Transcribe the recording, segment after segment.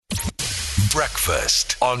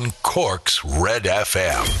Breakfast on Cork's Red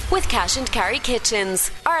FM. With Cash and Carry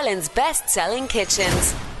Kitchens, Ireland's best-selling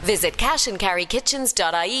kitchens. Visit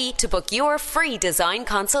cashandcarrykitchens.ie to book your free design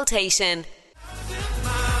consultation.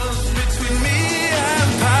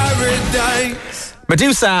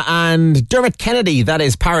 Medusa and Dermot Kennedy, that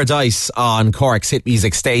is Paradise on Cork's hit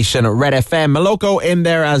music station Red FM. Maloko in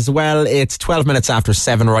there as well. It's 12 minutes after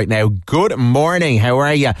 7 right now. Good morning, how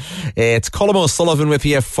are you? It's Colm O'Sullivan with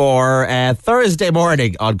you for Thursday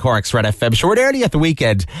morning on Cork's Red FM. Sure, we're early at the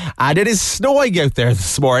weekend and it is snowing out there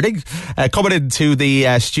this morning. Coming into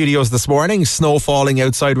the studios this morning, snow falling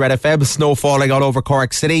outside Red FM, snow falling all over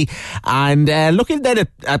Cork City, and looking then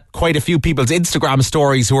at quite a few people's Instagram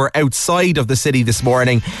stories who are outside of the city this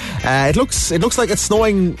morning. It looks like it's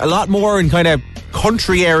snowing a lot more in kind of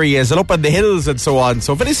country areas and up on the hills and so on.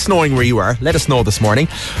 So if it is snowing where you are, let us know this morning.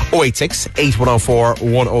 086 8104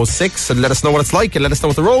 106 and let us know what it's like and let us know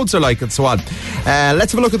what the roads are like and so on.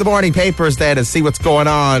 Let's have a look at the morning papers then and see what's going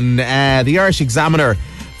on. The Irish Examiner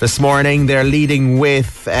this morning, they're leading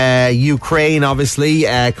with Ukraine, obviously,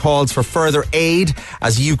 calls for further aid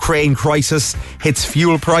as Ukraine crisis hits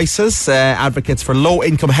fuel prices. Advocates for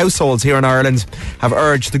low-income households here in Ireland have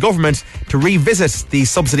urged the government to revisit the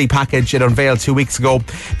subsidy package it unveiled 2 weeks ago,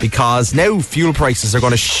 because now fuel prices are going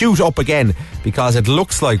to shoot up again, because it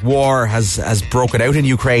looks like war has broken out in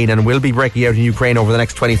Ukraine and will be breaking out in Ukraine over the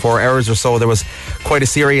next 24 hours or so. There was quite a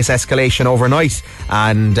serious escalation overnight,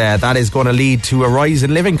 and that is going to lead to a rise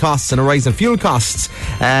in living costs and a rise in fuel costs.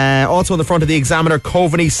 Also on the front of the Examiner,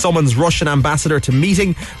 Coveney summons Russian ambassador to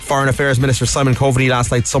meeting. Foreign Affairs Minister Simon Coveney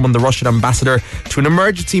last night summoned the Russian ambassador to an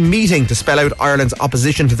emergency meeting to spell out Ireland's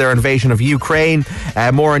opposition to their invasion of Ukraine.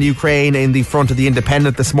 More on Ukraine in the front of the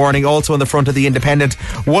Independent this morning. Also on the front of the Independent,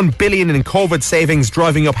 $1 billion in COVID savings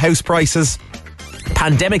driving up house prices.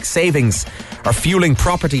 Pandemic savings are fueling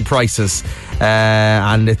property prices,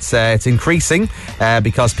 and it's increasing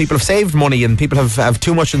because people have saved money and people have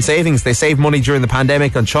too much in savings. They saved money during the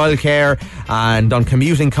pandemic on childcare and on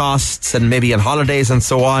commuting costs and maybe on holidays and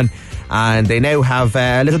so on. And they now have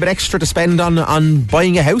a little bit extra to spend on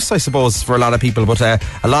buying a house, I suppose, for a lot of people. But a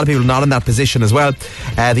lot of people not in that position as well.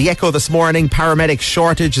 The Echo this morning, paramedic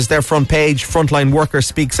shortage is their front page. Frontline worker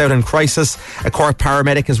speaks out in crisis. A Cork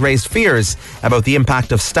paramedic has raised fears about the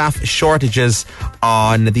impact of staff shortages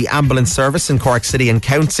on the ambulance service in Cork City and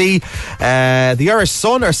County. The Irish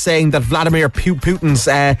Sun are saying that Vladimir Putin's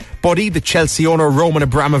buddy, the Chelsea owner Roman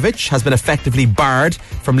Abramovich, has been effectively barred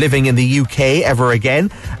from living in the UK ever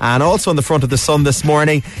again. And also on the front of the Sun this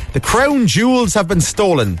morning, the Crown jewels have been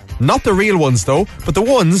stolen. Not the real ones though, but the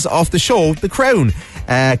ones off the show The Crown.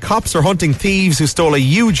 Cops are hunting thieves who stole a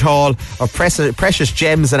huge haul of precious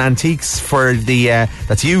gems and antiques for the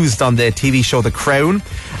that's used on the TV show The Crown.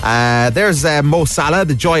 There's Mo Salah,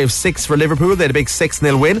 the joy of 6 for Liverpool. They had a big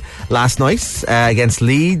 6-0 win last night against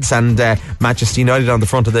Leeds, and Manchester United on the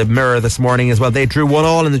front of the Mirror this morning as well. They drew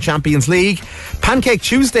 1-1 in the Champions League. Pancake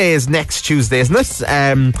Tuesday is next Tuesday, isn't it?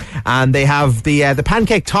 And they have the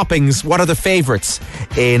pancake toppings. What are the favourites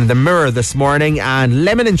in the Mirror this morning? And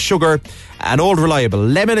lemon and sugar, an old reliable.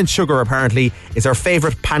 Lemon and sugar apparently is our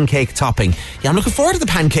favourite pancake topping. Yeah, I'm looking forward to the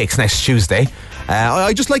pancakes next Tuesday.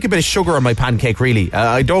 I just like a bit of sugar on my pancake, really.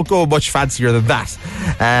 I don't go much fancier than that.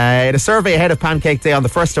 In a survey ahead of Pancake Day on the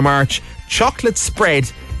 1st of March, chocolate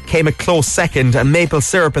spread came a close second and maple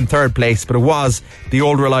syrup in third place, but it was the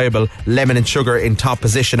old reliable lemon and sugar in top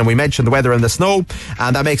position. And we mentioned the weather and the snow,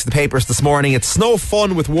 and that makes the papers this morning. It's snow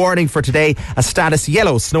fun with warning for today. A status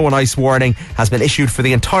yellow snow and ice warning has been issued for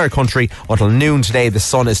the entire country until noon today. The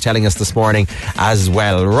sun is telling us this morning as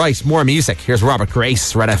well. Right, more music. Here's Robert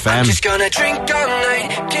Grace, Red FM. I'm just gonna drink all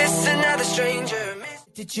night, kiss another stranger,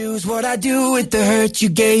 to choose what I do with the hurt you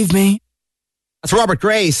gave me. That's Robert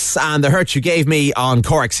Grace and The Hurt You Gave Me on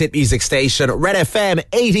Cork's hit music station Red FM.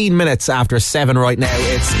 18 minutes after 7 right now.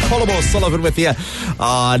 It's Colm O'Sullivan with you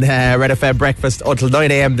on Red FM Breakfast until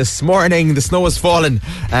 9am this morning. The snow has fallen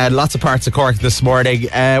lots of parts of Cork this morning.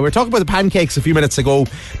 We were talking about the pancakes a few minutes ago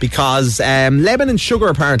because lemon and sugar,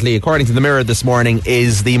 apparently, according to the Mirror this morning,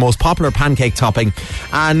 is the most popular pancake topping.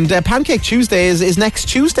 And Pancake Tuesday is next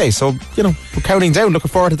Tuesday. So, you know, we're counting down, looking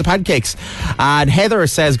forward to the pancakes. And Heather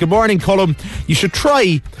says, good morning, Colm. You should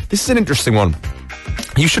try, this is an interesting one,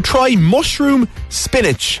 you should try mushroom,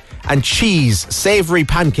 spinach and cheese savoury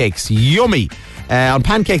pancakes. Yummy. On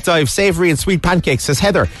Pancake Dive, savoury and sweet pancakes, says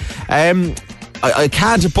Heather. I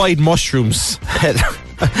can't abide mushrooms.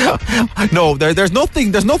 No, there's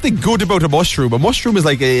nothing good about a mushroom. A mushroom is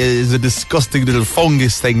like is a disgusting little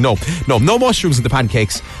fungus thing. No mushrooms in the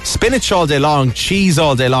pancakes. Spinach all day long, cheese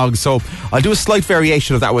all day long. So I'll do a slight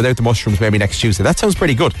variation of that without the mushrooms maybe next Tuesday. That sounds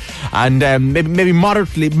pretty good. And maybe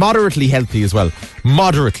moderately healthy as well.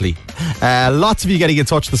 Moderately. Lots of you getting in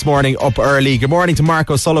touch this morning up early. Good morning to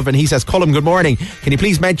Mark O'Sullivan. He says, Colm, good morning. Can you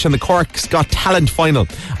please mention the Cork's Got Talent final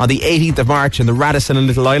on the 18th of March in the Radisson and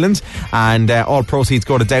Little Island, and all proceeds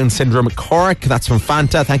go to Down Syndrome Cork. That's from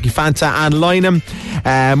Fanta. Thank you, Fanta and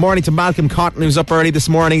Lynham. Morning to Malcolm Cotton, who's up early this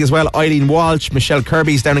morning as well. Eileen Walsh, Michelle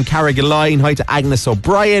Kirby's down in Carrigaline. Hi to Agnes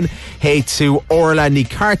O'Brien. Hey to Orla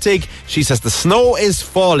Nicartig. She says the snow is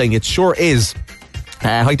falling. It sure is.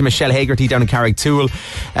 Hi to Michelle Hagerty down in Carricktool.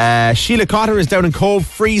 Sheila Cotter is down in Cove,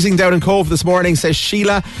 freezing down in Cove this morning, says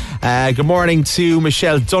Sheila. Good morning to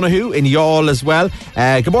Michelle Donoghue in Youghal as well.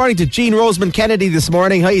 Good morning to Jean Roseman Kennedy this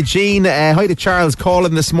morning. Hi Jean. Hi to Charles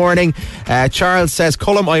Collin this morning. Charles says,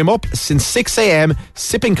 Colm, I am up since 6 a.m.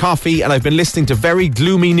 sipping coffee, and I've been listening to very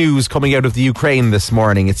gloomy news coming out of the Ukraine this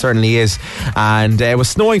morning. It certainly is. And it was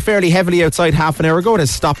snowing fairly heavily outside half an hour ago. It has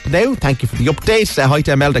stopped now. Thank you for the update. Hi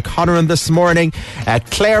to Imelda Conneran this morning.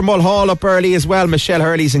 Claire Mulhall up early as well. Michelle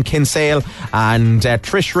Hurley's in Kinsale, and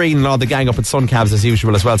Trish Reen and all the gang up at Suncabs as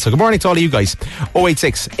usual as well. So good morning to all of you guys.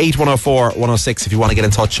 086 8104 106 if you want to get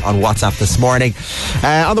in touch on WhatsApp this morning.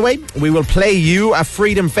 On the way, we will play you a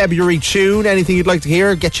Freedom February tune. Anything you'd like to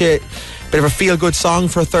hear, get you a bit of a feel-good song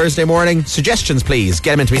for a Thursday morning. Suggestions, please.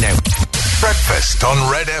 Get them into me now. Breakfast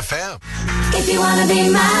on Red FM. If you wanna be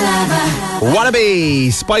my lover. Wanna be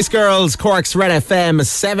Spice Girls, Cork's Red FM,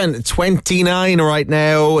 7:29 right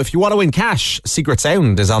now. If you want to win cash, Secret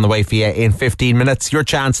Sound is on the way for you in 15 minutes. Your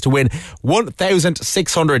chance to win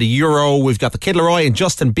 €1,600. We've got the Kid Laroi and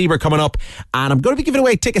Justin Bieber coming up, and I'm going to be giving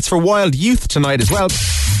away tickets for Wild Youth tonight as well.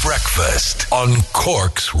 Breakfast on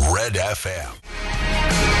Cork's Red FM.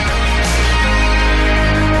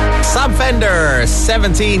 Sam Fender,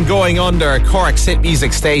 17 going under, Cork's hit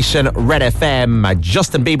music station, Red FM.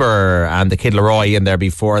 Justin Bieber and the Kid Laroi in there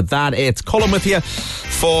before that. It's Colm with you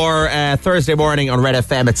for Thursday morning on Red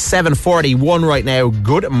FM. It's 7:41 right now.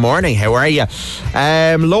 Good morning, how are you?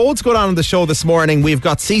 Loads going on the show this morning. We've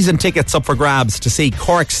got season tickets up for grabs to see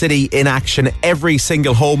Cork City in action every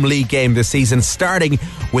single home league game this season, starting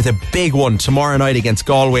with a big one tomorrow night against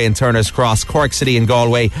Galway in Turner's Cross. Cork City and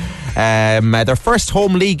Galway, their first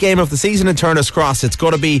home league game of the season in Turner's Cross. It's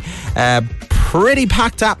going to be a pretty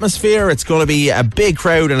packed atmosphere. It's going to be a big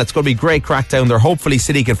crowd, and it's going to be great crack down there. Hopefully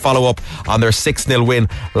City can follow up on their 6-0 win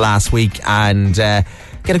last week and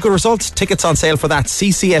get a good result. Tickets on sale for that,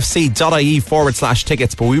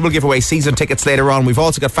 ccfc.ie/tickets. But we will give away season tickets later on. We've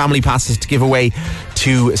also got family passes to give away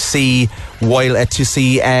to see or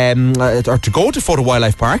to go to Fota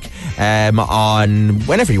Wildlife Park on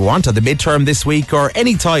whenever you want, on the midterm this week or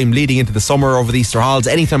any time leading into the summer over the Easter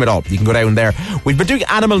holidays, anytime at all. You can go down there. We've been doing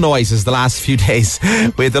animal noises the last few days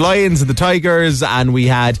with the lions and the tigers, and we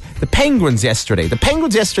had the penguins yesterday. The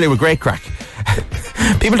penguins yesterday were great crack.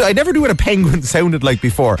 I never knew what a penguin sounded like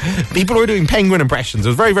before. People were doing penguin impressions. It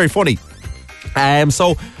was very, very funny.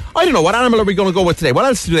 So I don't know, what animal are we going to go with today? What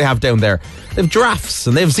else do they have down there? They have giraffes,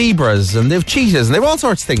 and they have zebras, and they have cheetahs, and they have all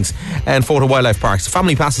sorts of things in Fota Wildlife Park. So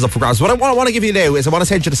family passes up for grabs. What I want to give you now is I want to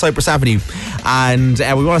send you to Cypress Avenue, and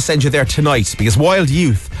we want to send you there tonight because Wild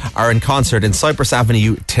Youth are in concert in Cypress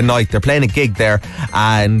Avenue tonight. They're playing a gig there,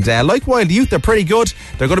 and like Wild Youth, they're pretty good.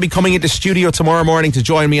 They're going to be coming into studio tomorrow morning to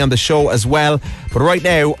join me on the show as well. But right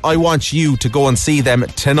now, I want you to go and see them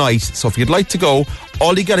tonight. So if you'd like to go,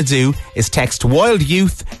 all you got to do is text Wild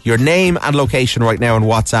Youth, your name and location right now on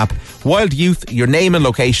WhatsApp. Wild Youth, your name and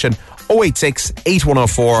location, 086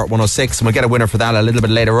 8104 106, and we'll get a winner for that a little bit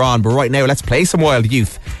later on. But right now, let's play some Wild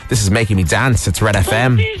Youth. This is Making Me Dance. It's Red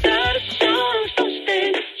FM.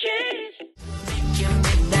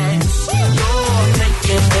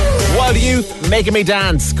 Wild Youth, Making Me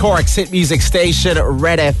Dance, Cork's hit music station,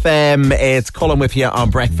 Red FM. It's Colm with you on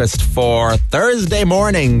breakfast for Thursday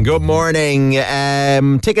morning. Good morning.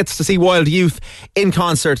 Tickets to see Wild Youth in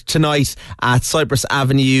concert tonight at Cypress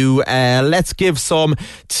Avenue. Let's give some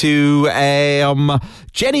to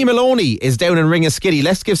Jenny Maloney is down in Ringaskiddy.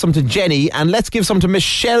 Let's give some to Jenny, and let's give some to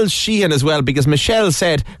Michelle Sheehan as well, because Michelle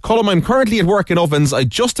said, Colm, I'm currently at work in Ovens. I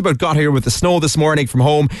just about got here with the snow this morning from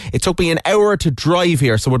home. It took me an hour to drive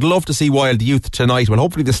here, so would love to see Wild Youth tonight. Well,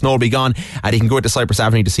 hopefully the snow will be gone and you can go into Cypress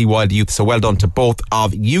Avenue to see Wild Youth. So well done to both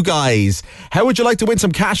of you guys. How would you like to win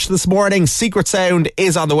some cash this morning? Secret Sound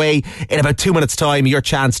is on the way in about 2 minutes time. Your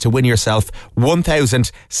chance to win yourself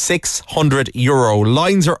 €1,600.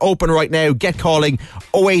 Lines are open right now. Get calling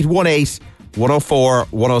 0818 104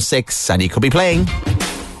 106 and you could be playing.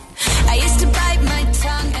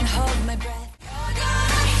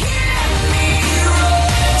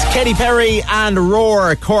 Katy Perry and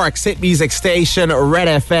Roar, Cork's hit music station, Red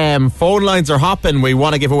FM. Phone lines are hopping. We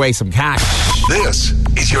want to give away some cash. This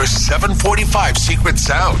is your 7:45 Secret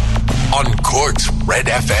Sound on Cork's Red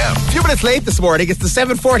FM. A few minutes late this morning. It's the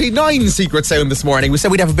 7:49 Secret Sound this morning. We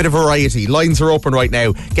said we'd have a bit of variety. Lines are open right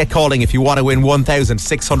now. Get calling if you want to win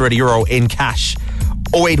 €1,600 in cash.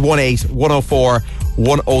 0818 104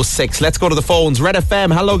 106. Let's go to the phones. Red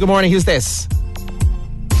FM. Hello, good morning. Who's this?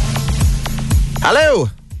 Hello.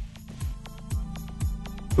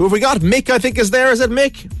 Who have we got? Mick, I think, is there. Is it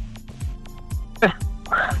Mick?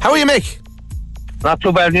 How are you, Mick? Not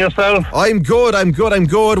too bad, yourself? I'm good.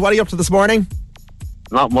 What are you up to this morning?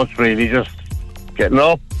 Not much, really. Just getting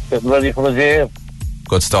up, getting ready for the day.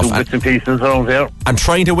 Good stuff. Do bits and pieces around here. I'm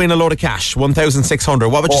trying to win a load of cash, 1,600.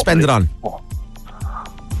 What would you spend it on?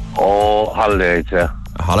 Oh, holidays, yeah.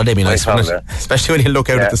 A holiday be nice, wouldn't it? Especially when you look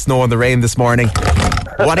out at the snow and the rain this morning.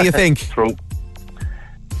 What do you think? True.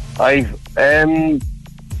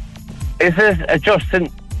 Is it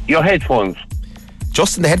adjusting your headphones?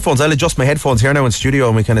 Adjusting the headphones. I'll adjust my headphones here now in studio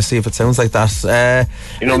and we kind of see if it sounds like that.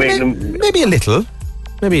 Maybe a little.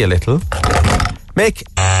 Mick,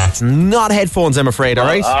 it's not headphones, I'm afraid,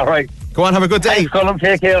 alright? Alright. Go on, have a good day. Thanks, Colm.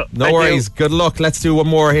 Take care. No worries. Good luck. Let's do one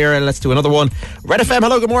more here and let's do another one. Red FM,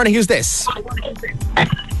 hello, good morning. Who's this?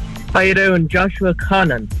 How you doing? Joshua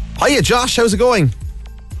Connon. Hiya, Josh. How's it going?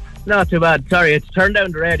 Not too bad. Sorry, it's turned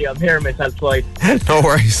down the radio. I'm hearing myself twice. No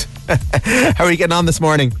worries. How are you getting on this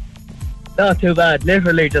morning? Not too bad.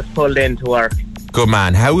 Literally just pulled into work. Good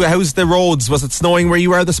man. How's the roads? Was it snowing where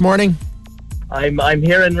you were this morning? I'm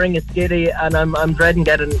here in Ringaskiddy and I'm dreading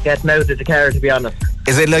getting out of the car, to be honest.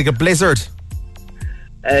 Is it like a blizzard?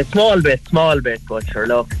 Small bit, but sure,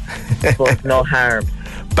 look, but no harm.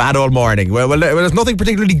 Bad old morning. Well, there's nothing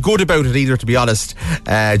particularly good about it either, to be honest,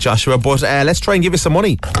 Joshua, but let's try and give you some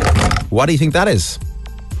money. What do you think that is?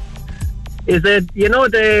 Is it,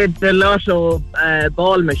 the lotto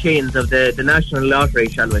ball machines of the National Lottery,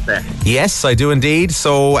 shall we say? Yes, I do indeed.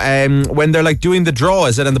 So when they're like doing the draw,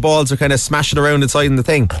 is it, and the balls are kind of smashing around inside in the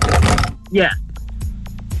thing? Yeah.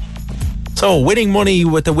 So winning money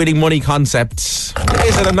with the winning money concept.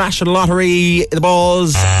 Is it a National Lottery, the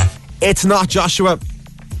balls? It's not, Joshua.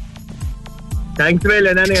 Thanks a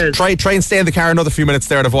million anyways. Try and stay in the car another few minutes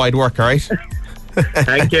there to avoid work, alright?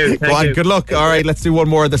 Thank you. Go on, good luck. Alright, let's do one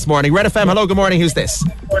more this morning. Red FM, hello, good morning. Who's this?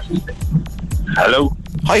 Hello.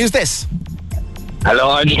 Hi, who's this? Hello,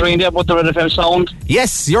 I'm just ringing about the Red FM sound.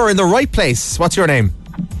 Yes, you're in the right place. What's your name?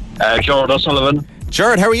 Jared O'Sullivan.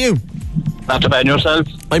 Jared, how are you? Not too bad, yourself?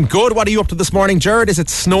 I'm good. What are you up to this morning, Jared? Is it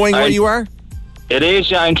snowing where you are? It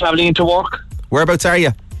is, yeah. I'm travelling into work. Whereabouts are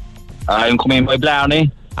you? I'm coming by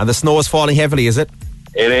Blarney. And the snow is falling heavily, is it?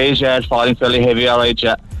 It is, yeah. It's falling fairly heavy, alright,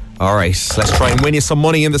 yeah. Alright, let's try and win you some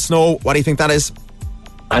money in the snow. What do you think that is?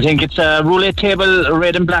 I think it's a roulette table, a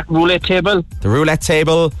red and black roulette table. The roulette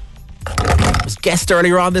table was guessed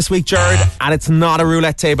earlier on this week, Jared, and it's not a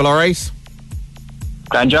roulette table, alright?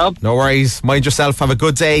 Grand job. No worries. Mind yourself. Have a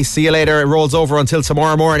good day. See you later. It rolls over until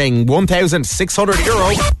tomorrow morning. €1,600.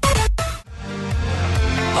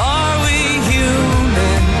 Are we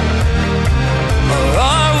human or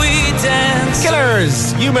are we dancing?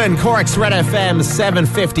 Killers, Human, Cork's Red FM,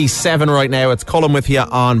 7:57 right now. It's Colm with you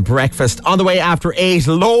on breakfast. On the way after 8,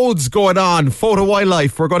 loads going on. Fota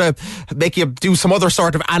Wildlife. We're going to make you do some other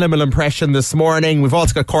sort of animal impression this morning. We've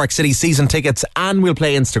also got Cork City season tickets and we'll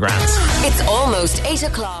play Instagrams. It's almost 8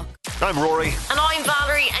 o'clock. I'm Rory. And I'm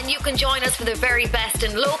Valerie, and you can join us for the very best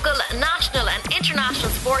in local, national and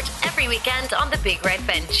international sport every weekend on the Big Red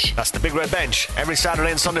Bench. That's the Big Red Bench, every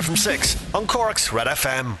Saturday and Sunday from 6 on Cork's Red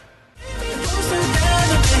FM.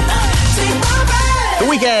 The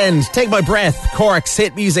weekend, Take My Breath, Cork's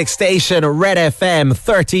hit music station, Red FM,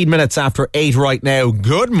 13 minutes after 8 right now.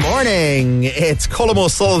 Good morning. It's Colm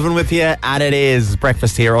O'Sullivan with you, and it is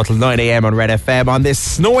breakfast here until 9 a.m. on Red FM on this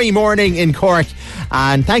snowy morning in Cork.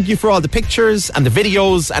 And thank you for all the pictures and the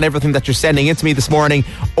videos and everything that you're sending in to me this morning.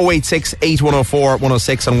 086 8104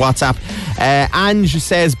 106 on WhatsApp. Ange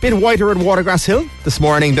says, bit whiter in Watergrass Hill this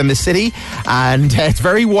morning than the city, and it's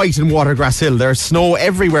very white in Watergrass Hill. There's snow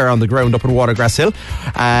everywhere on the ground up in Watergrass Hill.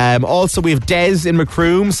 Also, we have Des in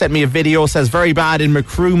Macroom sent me a video, says very bad in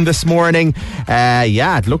Macroom this morning.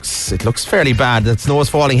 Yeah, it looks fairly bad. The snow is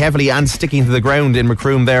falling heavily and sticking to the ground in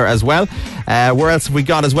Macroom there as well. Where else have we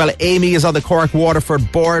got as well? Amy is on the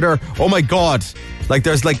Cork-Waterford border. Oh my God, like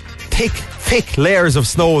there's like thick layers of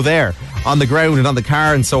snow there on the ground and on the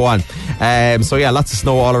car and so on. So yeah, lots of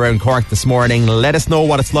snow all around Cork this morning. Let us know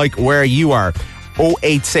what it's like where you are.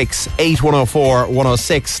 086 8104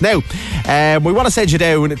 106. Now, we want to send you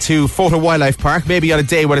down to Fota Wildlife Park, maybe on a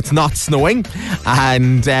day when it's not snowing,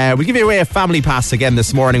 and we'll give you away a family pass again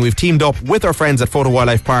this morning. We've teamed up with our friends at Fota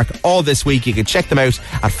Wildlife Park all this week. You can check them out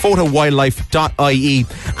at fotawildlife.ie,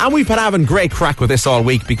 and we've been having great crack with this all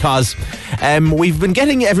week because we've been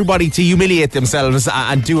getting everybody to humiliate themselves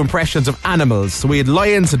and do impressions of animals. So we had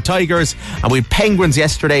lions and tigers, and we had penguins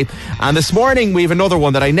yesterday, and this morning we have another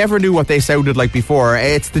one that I never knew what they sounded like before.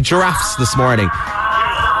 It's the giraffes this morning.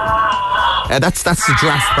 That's the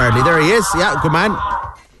giraffe, apparently. There he is. Yeah, good man.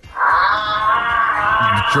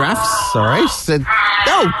 The giraffes, all right.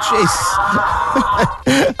 Oh,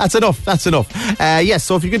 jeez. That's enough. Yes,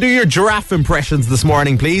 so if you can do your giraffe impressions this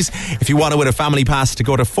morning, please. If you want to win a family pass to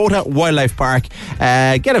go to Fota Wildlife Park,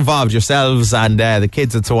 get involved yourselves and the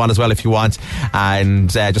kids and so on as well if you want. And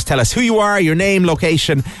just tell us who you are, your name,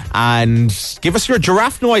 location, and give us your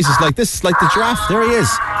giraffe noises like this, like the giraffe. There he is.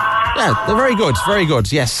 Yeah, they're very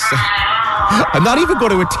good, yes. I'm not even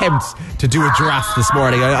going to attempt to do a giraffe this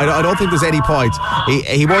morning. I don't think there's any point.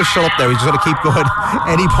 He won't shut up now. He's just going to keep going.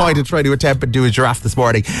 Any point in trying to attempt and do a giraffe this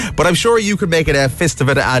morning. But I'm sure you can make it a fist of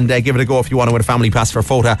it and give it a go if you want to win a family pass for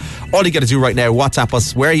Fota. All you got to do right now, WhatsApp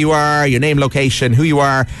us where you are, your name, location, who you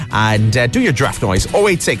are, and do your giraffe noise.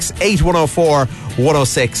 086 8104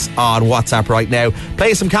 106 on WhatsApp right now.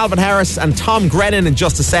 Play some Calvin Harris and Tom Grennan in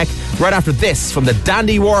just a sec. Right after this from the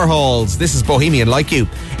Dandy Warhols. This is Bohemian Like You.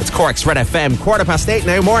 It's Cork's Red FM. 8:15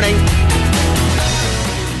 now, morning.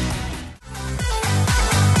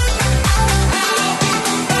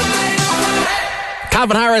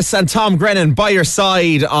 Calvin Harris and Tom Grennan by your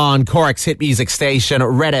side on Cork's hit music station,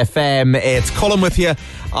 Red FM. It's Colm with you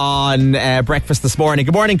on breakfast this morning.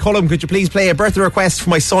 Good morning, Colm. Could you please play a birthday request for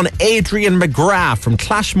my son Adrian McGrath from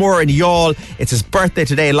Clashmore in Youghal? It's his birthday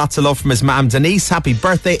today. Lots of love from his mum Denise. Happy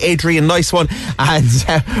birthday, Adrian. Nice one. And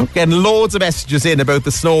we're getting loads of messages in about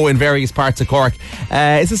the snow in various parts of Cork.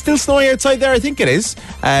 Is it still snowing outside there? I think it is.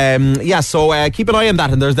 So keep an eye on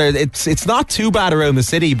that. And it's not too bad around the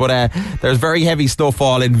city, but there's very heavy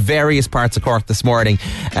snowfall in various parts of Cork this morning,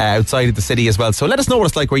 outside of the city as well. So let us know what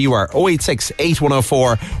it's like where you are. 086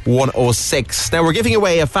 8104 106. Now we're giving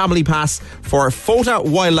away a family pass for Fota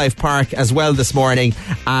Wildlife Park as well this morning,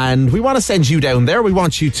 and we want to send you down there. We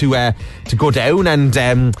want you to go down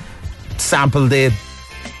and sample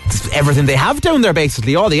everything they have down there,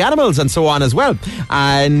 basically all the animals and so on as well.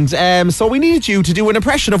 And so we need you to do an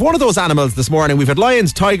impression of one of those animals this morning. We've had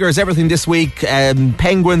lions, tigers, everything this week,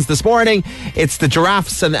 penguins this morning. It's the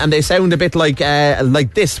giraffes, and they sound a bit like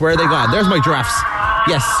this. Where are they gone? There's my giraffes.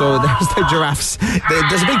 Yes, so there's the giraffes.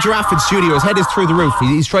 There's a big giraffe in studio. His head is through the roof.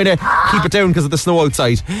 He's trying to keep it down because of the snow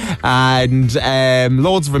outside. And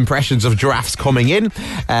loads of impressions of giraffes coming in.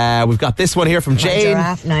 We've got this one here from Jane.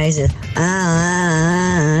 Giraffe noises.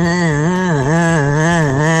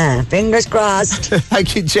 Fingers crossed.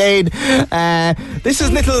 Thank you, Jane. This is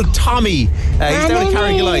little Tommy. He's down in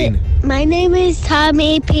Carrigaline. My name is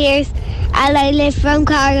Tommy Pierce, and I live from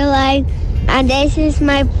Carrigaline. And this is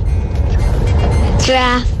my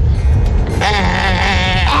giraffe.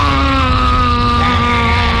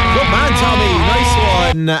 Good man, Tommy. Nice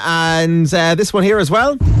one. And this one here as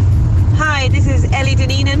well. Hi, this is Ellie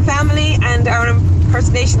Deneen and family, and our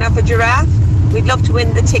impersonation of a giraffe. We'd love to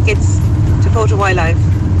win the tickets to Fota Wildlife.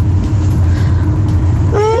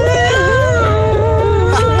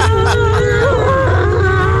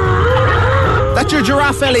 That's your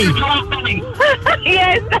giraffe, Ellie.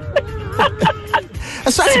 Yes.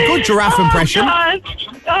 That's a good giraffe impression. God.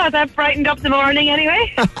 Oh, that brightened up the morning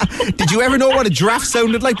anyway. Did you ever know what a giraffe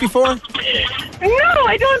sounded like before? No,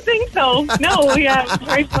 I don't think so. No, yeah,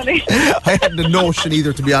 very funny. I hadn't a notion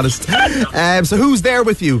either, to be honest. So who's there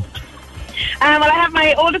with you? Well, I have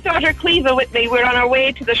my oldest daughter, Cleva, with me. We're on our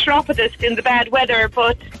way to the Shropodist in the bad weather,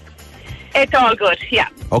 but it's all good, yeah.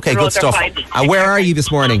 Okay, good stuff. Where are you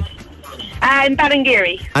this morning? In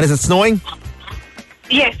Ballingeary. And is it snowing?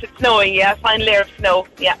 Yes, it's snowing, yeah. Fine layer of snow,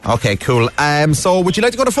 yeah. Okay, cool. So would you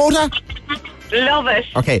like to go to Fota? Love it.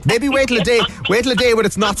 Okay, maybe wait till a day when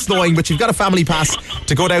it's not snowing, but you've got a family pass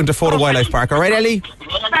to go down to Fota Wildlife Park. All right, Ellie?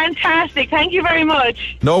 Fantastic. Thank you very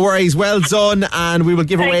much. No worries. Well done. And we will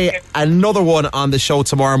give away another one on the show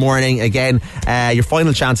tomorrow morning. Again, your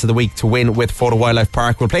final chance of the week to win with Fota Wildlife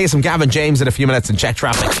Park. We'll play some Gavin James in a few minutes and check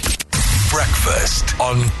traffic. Breakfast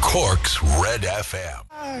on Cork's Red FM.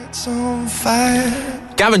 Hearts on fire.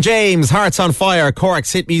 Gavin James, Hearts on Fire,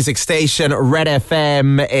 Cork's hit music station, Red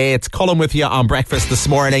FM. It's Colm with you on breakfast this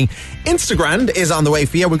morning. Instagram is on the way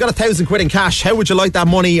for you. We've got £1,000 in cash. How would you like that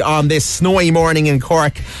money on this snowy morning in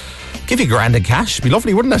Cork? Give you grand in cash. Be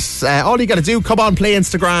lovely, wouldn't it? All you got to do, come on, play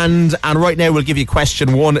Instagram. And right now we'll give you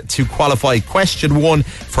question 1 to qualify. Question 1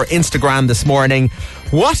 for Instagram this morning.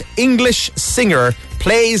 What English singer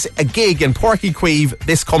plays a gig in Porky Queeve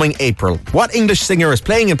this coming April? What English singer is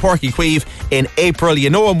playing in Porky Queeve in April? You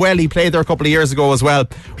know him well. He played there a couple of years ago as well.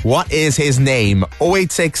 What is his name?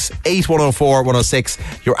 086 8104 106.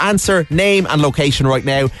 Your answer, name and location right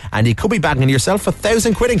now. And you could be bagging yourself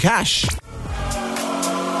 £1,000 in cash.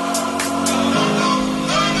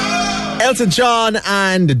 Elton John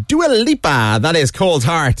and Dua Lipa. That is Cold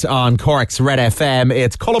Heart on Cork's Red FM.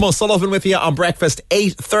 It's Colm O'Sullivan with you on breakfast,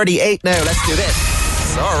 8:38 now. Let's do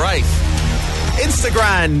this. All right.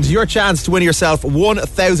 Instagram, your chance to win yourself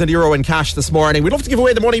 €1,000 in cash this morning. We'd love to give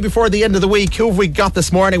away the money before the end of the week. Who have we got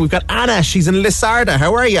this morning? We've got Anna. She's in Lissarda.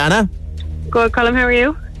 How are you, Anna? Good, Colm. How are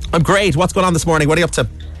you? I'm great. What's going on this morning? What are you up to?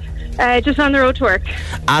 Just on the road to work.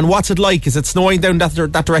 And what's it like? Is it snowing down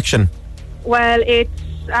that direction? Well, it's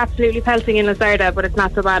absolutely pelting in Lissarda, but it's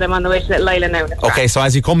not so bad. I'm on the way to Little Island now. Okay, so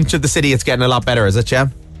as you come to the city, it's getting a lot better, is it, yeah?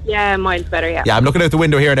 Yeah, miles better, yeah. Yeah, I'm looking out the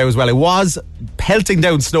window here now as well. It was pelting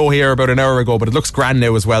down snow here about an hour ago, but it looks grand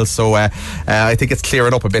now as well, so I think it's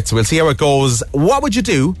clearing up a bit, so we'll see how it goes. What would you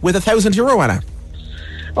do with €1,000, Anna?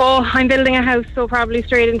 Oh, I'm building a house, so probably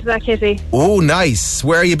straight into that kitty. Oh, nice.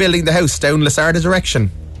 Where are you building the house? Down Lissarda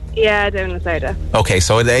direction? Yeah, down Lissarda. Okay,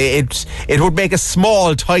 so it would make a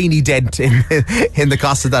small, tiny dent in the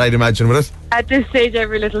cost of that, I'd imagine, would it? At this stage,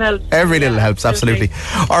 every little helps. Every little helps, absolutely.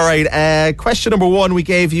 All right, question number 1 we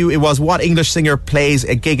gave you, it was what English singer plays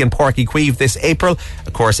a gig in Porky Queeve this April?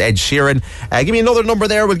 Of course, Ed Sheeran. Give me another number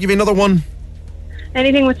there, we'll give you another one.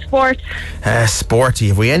 Anything with sport? Sporty.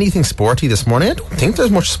 Have we anything sporty this morning? I don't think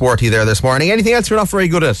there's much sporty there this morning. Anything else you're not very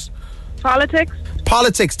good at? Politics?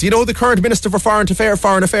 Politics. Do you know who the current Minister for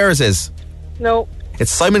Foreign Affairs is? No.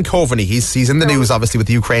 It's Simon Coveney. He's in the news, obviously, with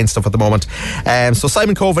the Ukraine stuff at the moment. So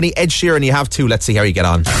Simon Coveney, Ed Sheeran, you have 2. Let's see how you get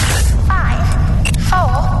on. 5,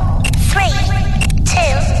 4, 3,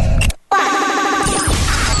 2, 1.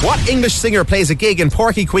 What English singer plays a gig in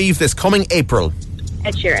Porky Queeve this coming April?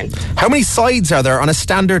 Ed Sheeran. How many sides are there on a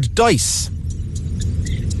standard dice?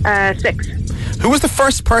 6. Who was the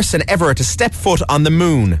first person ever to step foot on the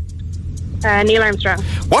moon? Neil Armstrong.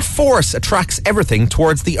 What force attracts everything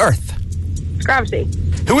towards the Earth? Gravity.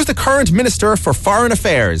 Who is the current Minister for Foreign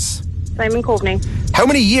Affairs? Simon Coveney. How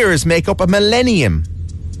many years make up a millennium?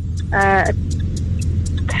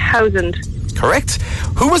 1,000. Correct.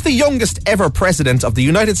 Who was the youngest ever president of the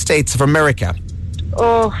United States of America?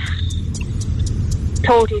 Oh,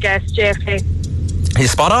 total guess, JFK. He's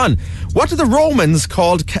spot on. What did the Romans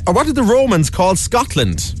call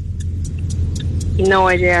Scotland? No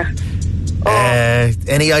idea.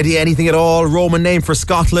 Any idea, anything at all? Roman name for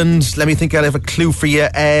Scotland? Let me think. I have a clue for you.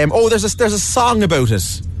 There's a song about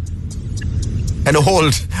it. An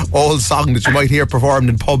old song that you might hear performed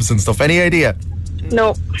in pubs and stuff. Any idea?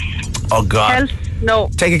 No. Oh God. Celts? No.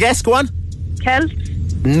 Take a guess. Go on. Celts?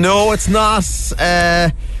 No, it's not.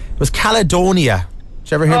 It was Caledonia.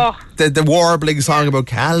 Did you ever hear the warbling song about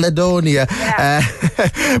Caledonia? Yeah.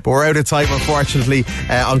 But we're out of time, unfortunately.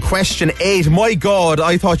 On question 8, my God,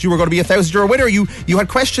 I thought you were going to be €1,000 winner. You had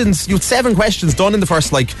questions. You had 7 questions done in the first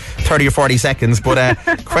 30 or 40 seconds. But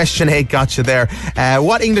question 8 got you there.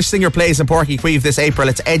 What English singer plays in Porky Queeve this April?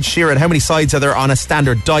 It's Ed Sheeran. How many sides are there on a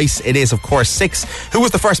standard dice? It is, of course, 6. Who was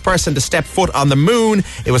the first person to step foot on the moon?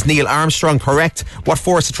 It was Neil Armstrong. Correct. What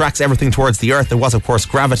force attracts everything towards the Earth? It was, of course,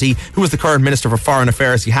 gravity. Who was the current Minister for Foreign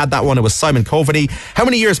Affairs? You had that one. It was Simon Coveney. How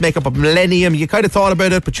many years make up a millennium? You kind of thought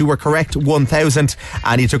about it, but you were correct, 1,000.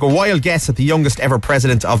 And you took a wild guess at the youngest ever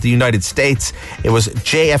president of the United States. It was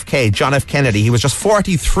JFK, John F. Kennedy. He was just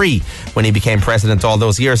 43 when he became president all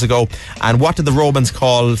those years ago. And what did the Romans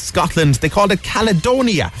call Scotland? They called it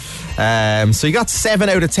Caledonia. So you got 7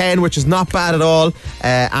 out of 10, which is not bad at all,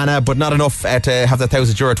 Anna, but not enough to have the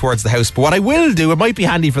 €1,000 towards the house. But what I will do, it might be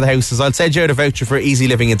handy for the house, is I'll send you out a voucher for Easy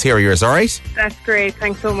Living Interiors, alright? That's great,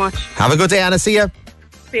 thanks so much. Have a good day, Anna. See ya.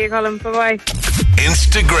 See you, Colm. Bye-bye.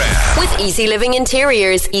 Instagram. With Easy Living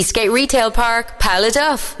Interiors, Eastgate Retail Park,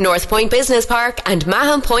 Paladuff, North Point Business Park and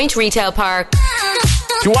Mahon Point Retail Park.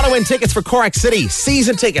 If you want to win tickets for Cork City,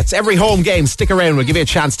 season tickets, every home game, stick around. We'll give you a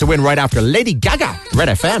chance to win right after Lady Gaga, Red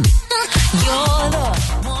FM.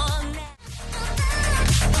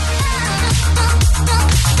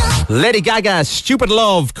 Lady Gaga, Stupid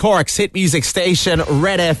Love, Cork's hit music station,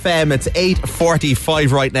 Red FM. It's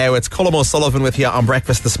 8:45 right now. It's Colm O'Sullivan with you on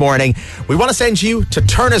breakfast this morning. We want to send you to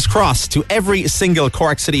Turner's Cross to every single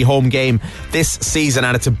Cork City home game this season,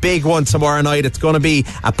 and it's a big one tomorrow night. It's going to be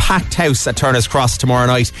a packed house at Turner's Cross tomorrow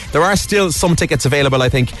night. There are still some tickets available, I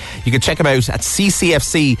think. You can check them out at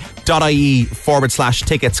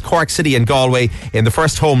ccfc.ie/tickets. Cork City and Galway in the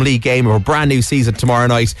first home league game of a brand new season tomorrow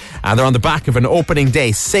night, and they're on the back of an opening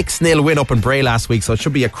day 6-0 win up in Bray last week, so it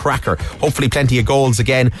should be a cracker. Hopefully plenty of goals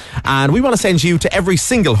again, and we want to send you to every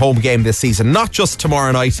single home game this season, not just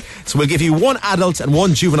tomorrow night. So we'll give you one adult and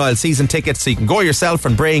one juvenile season ticket, so you can go yourself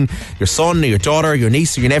and bring your son or your daughter, your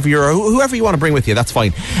niece or your nephew, or whoever you want to bring with you. That's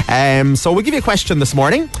fine. So we'll give you a question this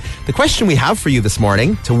morning. The question we have for you this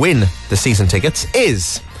morning to win the season tickets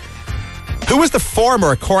is: who was the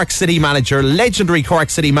former Cork City manager, legendary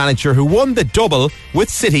Cork City manager, who won the double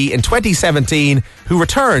with City in 2017, who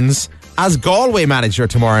returns as Galway manager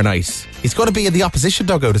tomorrow night? He's going to be in the opposition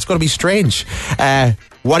dugout. It's going to be strange.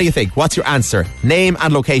 What do you think? What's your answer? Name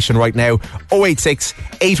and location right now. 086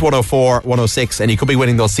 8104 106, and you could be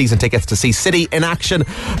winning those season tickets to see City in action.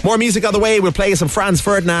 More music on the way. We'll play some Franz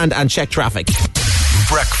Ferdinand and check traffic.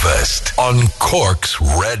 Breakfast on Cork's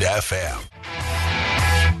Red FM.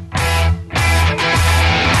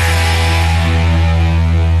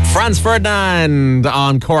 Franz Ferdinand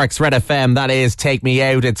on Cork's Red FM. That is Take Me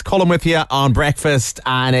Out. It's Colm with you on breakfast,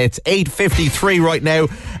 and it's 8:53 right now.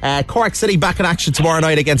 Cork City back in action tomorrow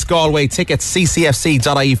night against Galway. Tickets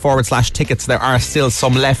ccfc.ie/tickets. There are still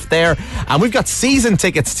some left there, and we've got season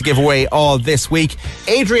tickets to give away all this week.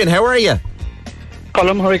 Adrian, how are you?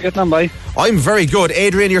 Colm, how are you getting on, boy? I'm very good.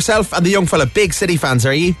 Adrian, yourself and the young fella, big City fans,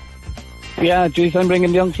 are you? Yeah, geez, I'm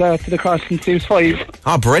bringing the young fella to the cross since he was 5.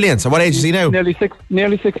 Oh, brilliant. So what age is he now? Nearly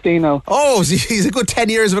 16 now. Oh, so he's a good 10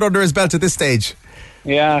 years of it under his belt at this stage.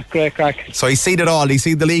 Yeah, great crack. So he's seen it all. He's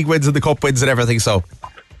seen the league wins and the cup wins and everything, so...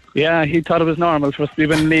 Yeah, he thought it was normal for us to be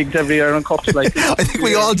winning leagues every year and cups. Like I think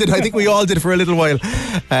we all did. I think we all did for a little while.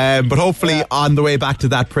 But hopefully on the way back to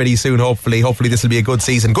that pretty soon. Hopefully this will be a good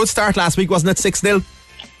season. Good start last week, wasn't it? 6-0?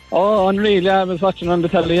 Oh, unreal. Yeah, I was watching on the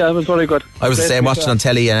telly. Yeah, it was very good. I was the same, watching on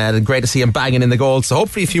telly, and great to see him banging in the goals. So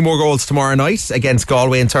hopefully a few more goals tomorrow night against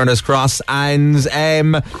Galway and Turner's Cross. And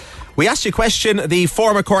we asked you a question. The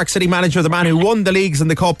former Cork City manager, the man who won the leagues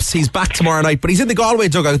and the cups, he's back tomorrow night, but he's in the Galway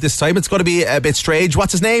dugout this time. It's going to be a bit strange.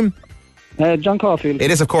 What's his name? John Caulfield.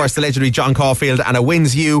 It is, of course, the legendary John Caulfield, and it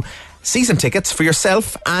wins you season tickets for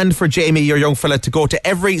yourself and for Jamie, your young fella, to go to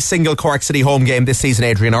every single Cork City home game this season,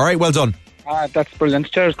 Adrian. All right, well done. That's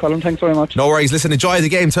brilliant. Cheers, Colm. Thanks very much. No worries. Listen, enjoy the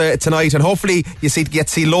game tonight, and hopefully you get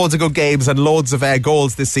to see loads of good games and loads of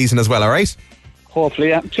goals this season as well, all right? Hopefully,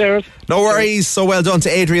 yeah. Cheers. No worries. So well done to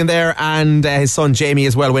Adrian there, and his son Jamie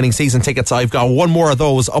as well, winning season tickets. I've got one more of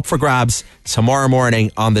those up for grabs tomorrow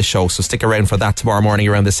morning on the show, so stick around for that tomorrow morning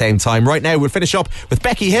around the same time. Right now, we'll finish up with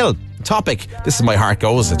Becky Hill. Topic. This is My Heart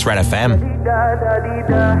Goes. It's Red FM.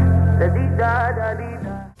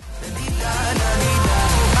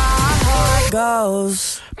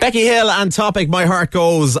 Goes. Becky Hill and Topic, My Heart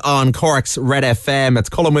Goes on Cork's Red FM. It's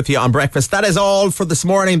Colm with you on breakfast. That is all for this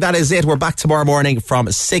morning. That is it. We're back tomorrow morning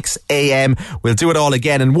from 6 a.m. We'll do it all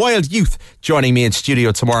again. And Wild Youth joining me in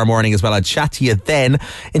studio tomorrow morning as well. I'll chat to you then.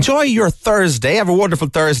 Enjoy your Thursday. Have a wonderful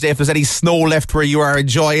Thursday. If there's any snow left where you are,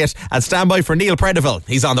 enjoy it. And stand by for Neil Prendeville.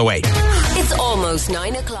 He's on the way. It's almost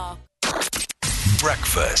 9 o'clock.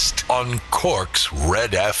 Breakfast on Cork's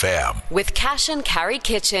Red FM. With Cash and Carry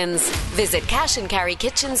Kitchens. Visit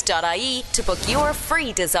cashandcarrykitchens.ie to book your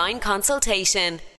free design consultation.